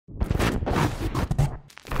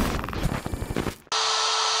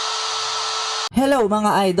Hello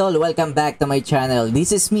mga idol! Welcome back to my channel. This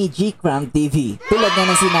is me, GKram TV. Tulad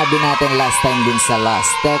na sinabi natin last time dun sa last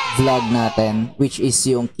tech vlog natin, which is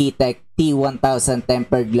yung Keytech T1000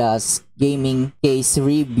 tempered glass gaming case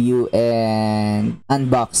review and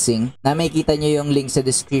unboxing, na may kita nyo yung link sa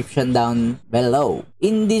description down below.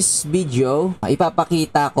 In this video,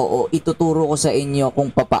 ipapakita ko o ituturo ko sa inyo kung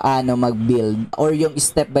papaano mag-build or yung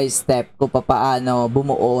step by step kung papaano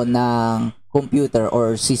bumuo ng computer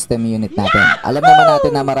or system unit natin. Alam naman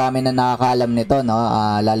natin na marami na nakakaalam nito, no?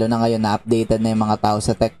 Lalo na ngayon na updated na yung mga tao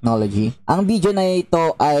sa technology. Ang video na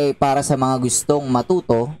ito ay para sa mga gustong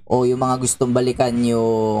matuto o yung mga gustong balikan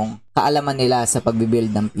yung kaalaman nila sa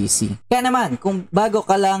pagbibuild ng PC. Kaya naman, kung bago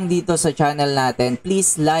ka lang dito sa channel natin,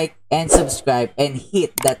 please like and subscribe and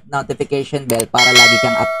hit that notification bell para lagi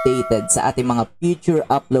kang updated sa ating mga future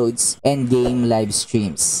uploads and game live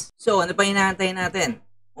streams. So, ano pa hinahantay natin?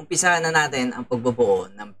 Umpisahan na natin ang pagbubuo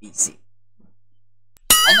ng PC.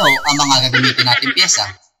 Ano ang mga gagamitin natin pyesa?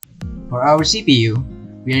 For our CPU,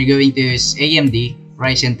 we are going to use AMD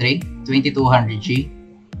Ryzen 3 2200G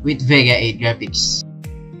with Vega 8 graphics.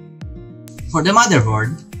 For the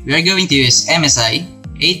motherboard, we are going to use MSI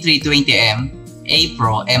A320M A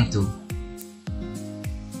Pro M2.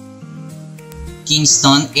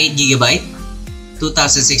 Kingston 8GB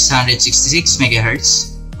 2666 MHz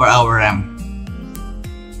for our RAM.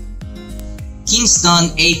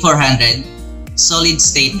 Kingston A400 solid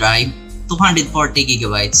state drive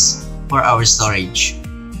 240GB for our storage.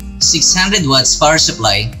 600 watts power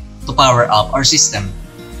supply to power up our system.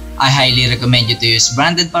 I highly recommend you to use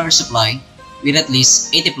branded power supply with at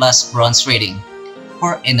least 80+ bronze rating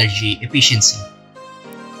for energy efficiency.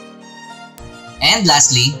 And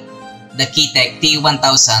lastly, the Keytech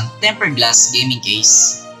T1000 tempered glass gaming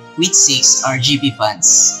case with 6 RGB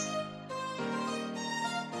fans.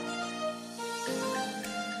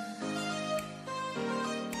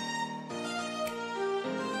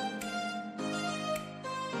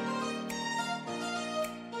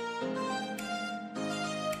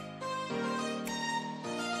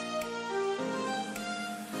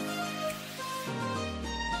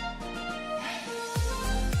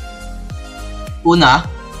 Una,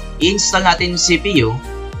 i-install natin yung CPU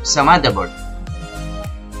sa motherboard.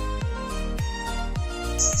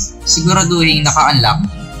 Siguraduhin naka-unlock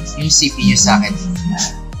yung CPU socket.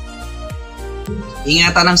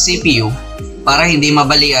 Ingatan ng CPU para hindi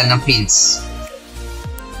mabalian ng pins.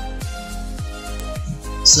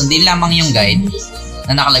 Sundin lamang yung guide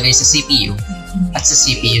na nakalagay sa CPU at sa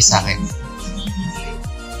CPU socket.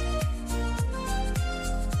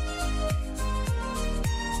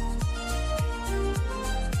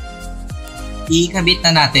 Ikabit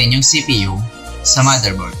na natin yung CPU sa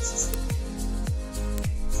motherboard.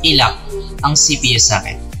 I-lock ang CPU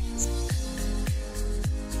socket.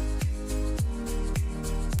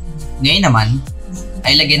 Ngayon naman,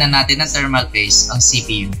 ay lagyan na natin ng thermal paste ang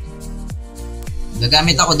CPU.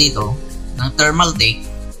 Gagamit ako dito ng thermal take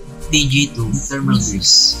TG2 thermal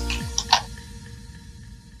grease.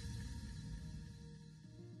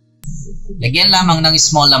 Lagyan lamang ng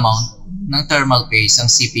small amount ng thermal paste ang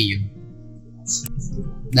CPU.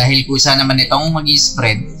 Dahil kusa naman itong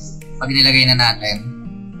mag-i-spread pag nilagay na natin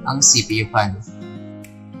ang CPU fan.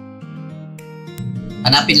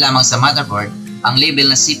 Hanapin lamang sa motherboard ang label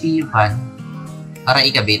na CPU fan para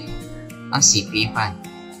ikabit ang CPU fan.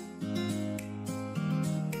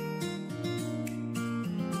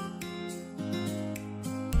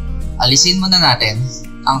 Alisin muna natin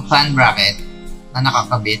ang fan bracket na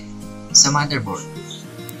nakakabit sa motherboard.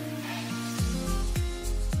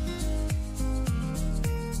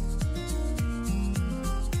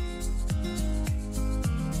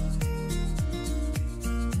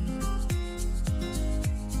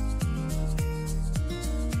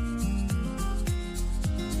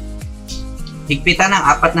 Higpitan ang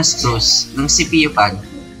 4 na screws ng CPU pad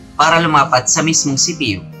para lumapat sa mismong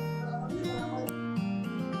CPU.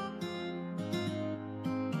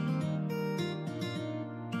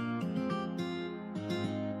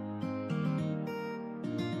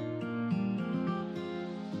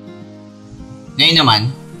 Ngayon naman,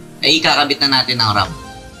 ay ikakabit na natin ang RAM.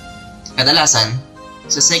 Kadalasan,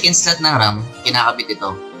 sa second slot ng RAM, kinakabit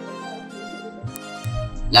ito.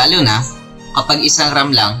 Lalo na kapag isang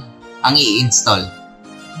RAM lang ang i-install.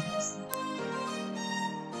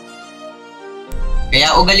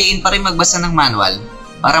 Kaya ugaliin pa rin magbasa ng manual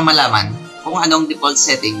para malaman kung anong default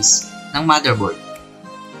settings ng motherboard.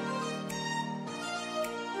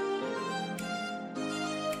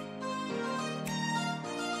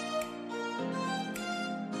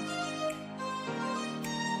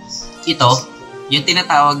 Ito, yung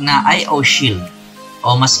tinatawag na I/O shield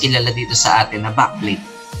o mas kilala dito sa atin na backplate.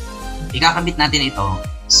 Ikakabit natin ito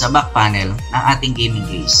sa back panel ng ating gaming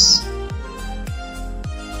case.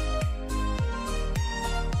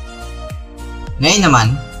 Ngayon naman,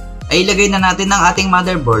 ay ilagay na natin ang ating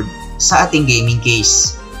motherboard sa ating gaming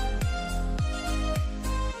case.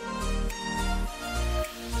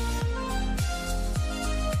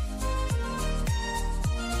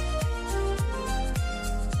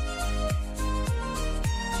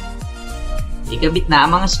 Ikabit na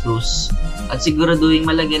ang mga screws at siguraduhin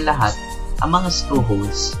malagyan lahat ang mga screw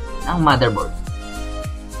holes ng motherboard.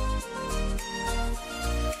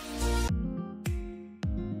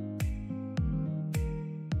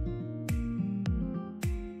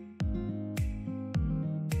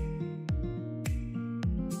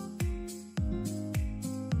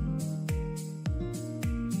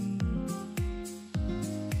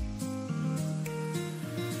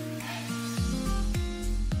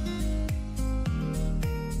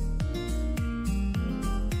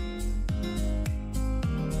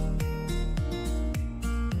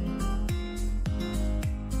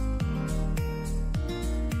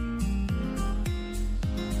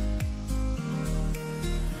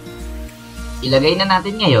 Ilagay na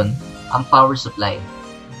natin ngayon ang power supply.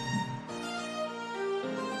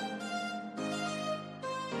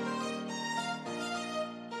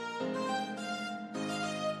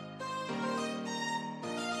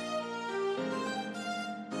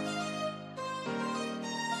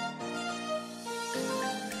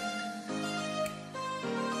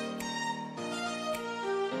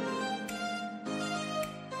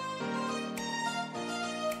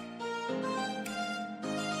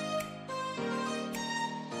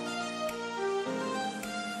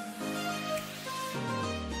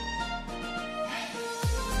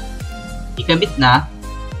 Ikabit na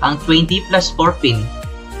ang 20 plus 4 pin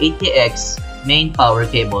ATX main power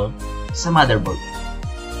cable sa motherboard.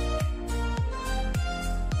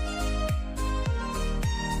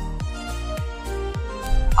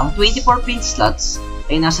 Ang 24 pin slots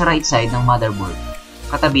ay nasa right side ng motherboard,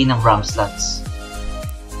 katabi ng RAM slots.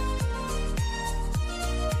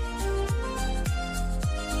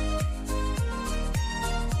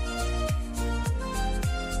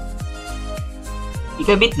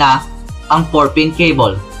 Ikabit na ang 4-pin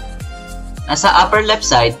cable. Nasa upper left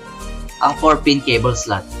side ang 4-pin cable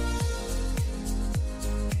slot.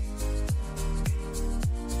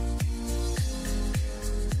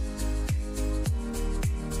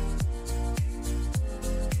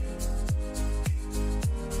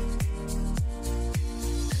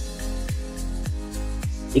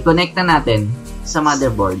 I-connect na natin sa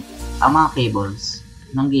motherboard ang mga cables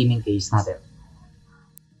ng gaming case natin.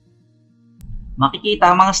 Makikita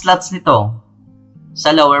ang mga slots nito sa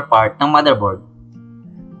lower part ng motherboard.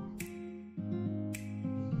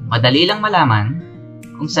 Madali lang malaman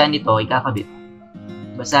kung saan ito ikakabit.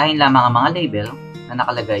 Basahin lamang ang mga label na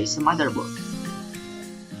nakalagay sa motherboard.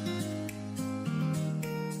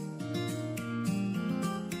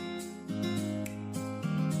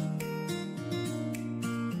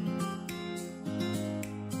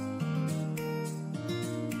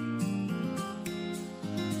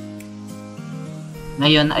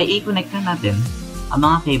 Ngayon ay i-connect na natin ang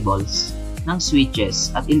mga cables ng switches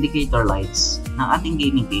at indicator lights ng ating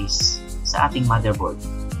gaming case sa ating motherboard.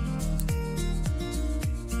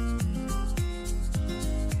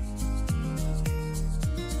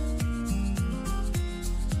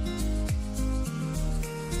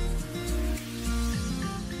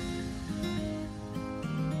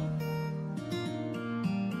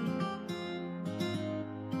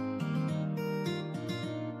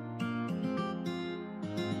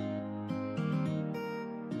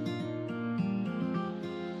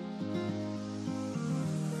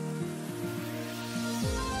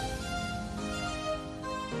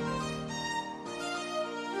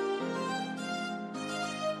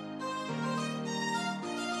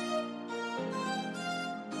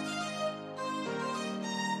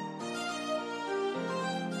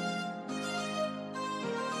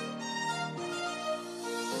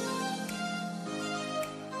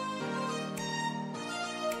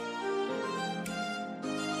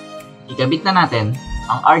 Ikabit na natin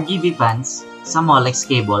ang RGB fans sa Molex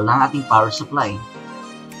cable ng ating power supply.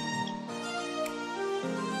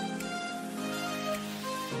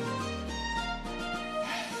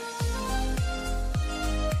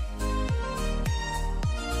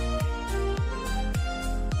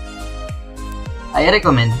 I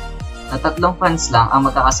recommend na 3 fans lang ang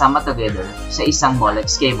magkakasama together sa isang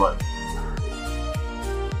Molex cable.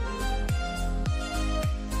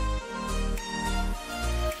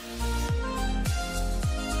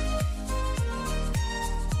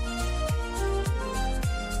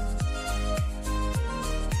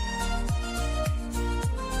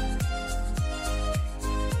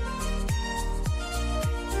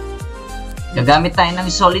 Gagamit tayo ng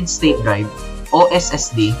solid state drive o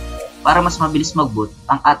SSD para mas mabilis mag-boot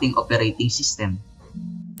ang ating operating system.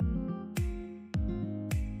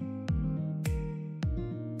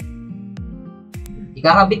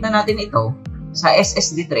 Ikakabit na natin ito sa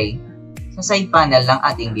SSD tray sa side panel ng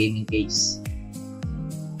ating gaming case.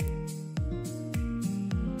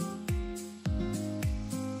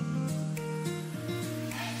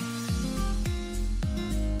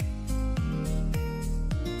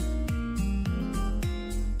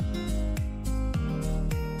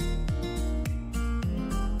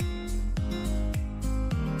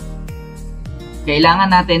 Kailangan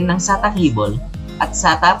natin ng SATA cable at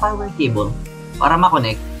SATA power cable para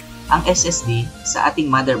makonect ang SSD sa ating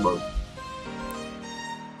motherboard.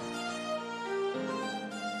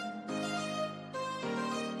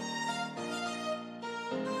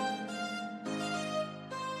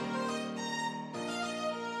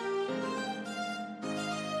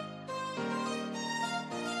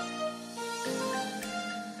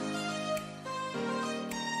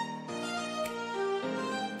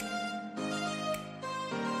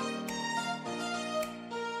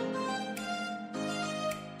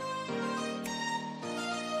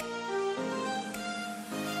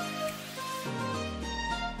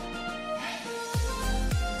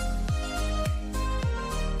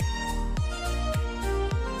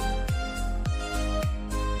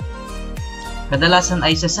 Kadalasan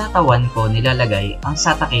ay sa SATA 1 ko nilalagay ang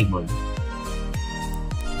SATA cable.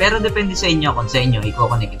 Pero depende sa inyo kung sa inyo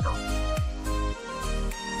i-connect ito.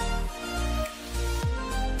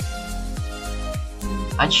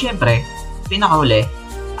 At syempre, pinakahuli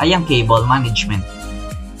ay ang cable management.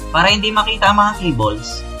 Para hindi makita ang mga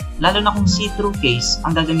cables, lalo na kung see-through case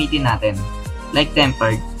ang gagamitin natin, like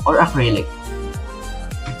tempered or acrylic.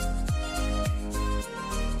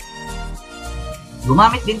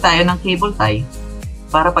 Gumamit din tayo ng cable tie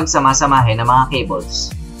para pagsama-samahin ang mga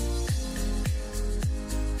cables.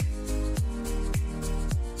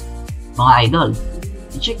 Mga idol,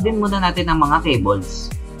 i-check din muna natin ang mga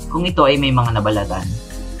cables kung ito ay may mga nabalatan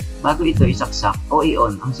bago ito isaksak o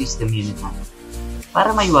i-on ang system unit natin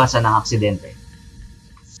para maiwasan ang aksidente.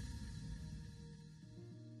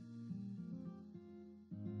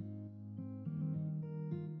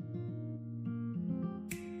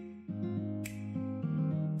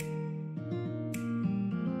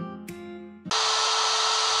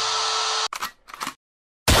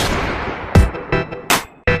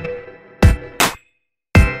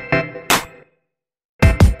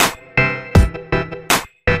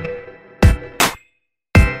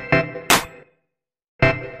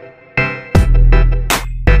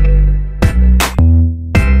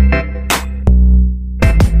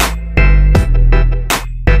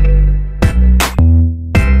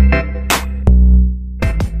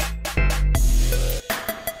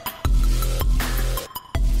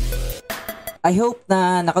 I hope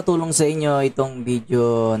na nakatulong sa inyo itong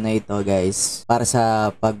video na ito, guys, para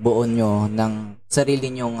sa pagbuo nyo ng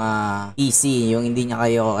sarili nyong PC, yung hindi niya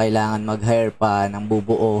kayo kailangan mag-hire pa ng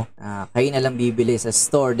bubuo. Kayo na lang bibili sa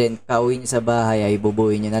store, then kauwi nyo sa bahay ay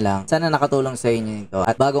bubuuin nyo na lang. Sana nakatulong sa inyo ito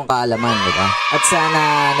at bagong kaalaman, diba? At sana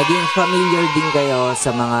naging familiar din kayo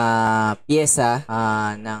sa mga pyesa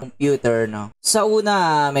ng computer, no? Sa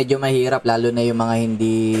una, medyo mahirap, lalo na yung mga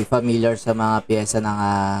hindi familiar sa mga pyesa ng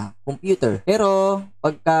computer. Pero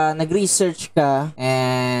pagka nag-research ka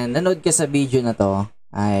and nanood ka sa video na to,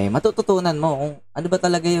 ay matututunan mo kung ano ba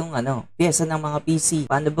talaga yung pyesa ng mga PC.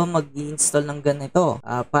 Paano ba mag-i-install ng ganito?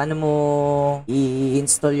 Paano mo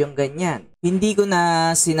i-install yung ganyan? Hindi ko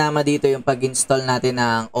na sinama dito yung pag-install natin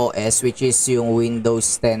ng OS, which is yung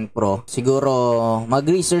Windows 10 Pro. Siguro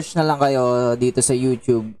mag-research na lang kayo dito sa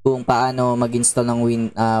YouTube kung paano mag-install ng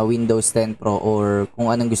Windows 10 Pro or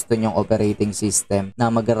kung anong gusto nyong operating system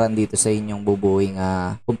na mag-run dito sa inyong bubuing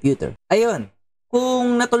computer. Ayun,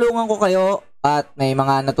 kung natulungan ko kayo at may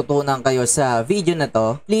mga natutunan kayo sa video na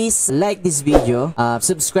to, please like this video,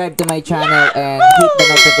 subscribe to my channel, and hit the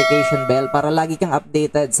notification bell para lagi kang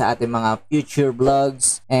updated sa ating mga future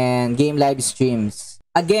vlogs and game live streams.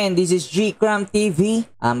 Again, this is GKram TV.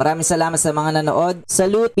 Maraming salamat sa mga nanood.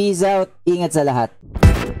 Salute, peace out, ingat sa lahat.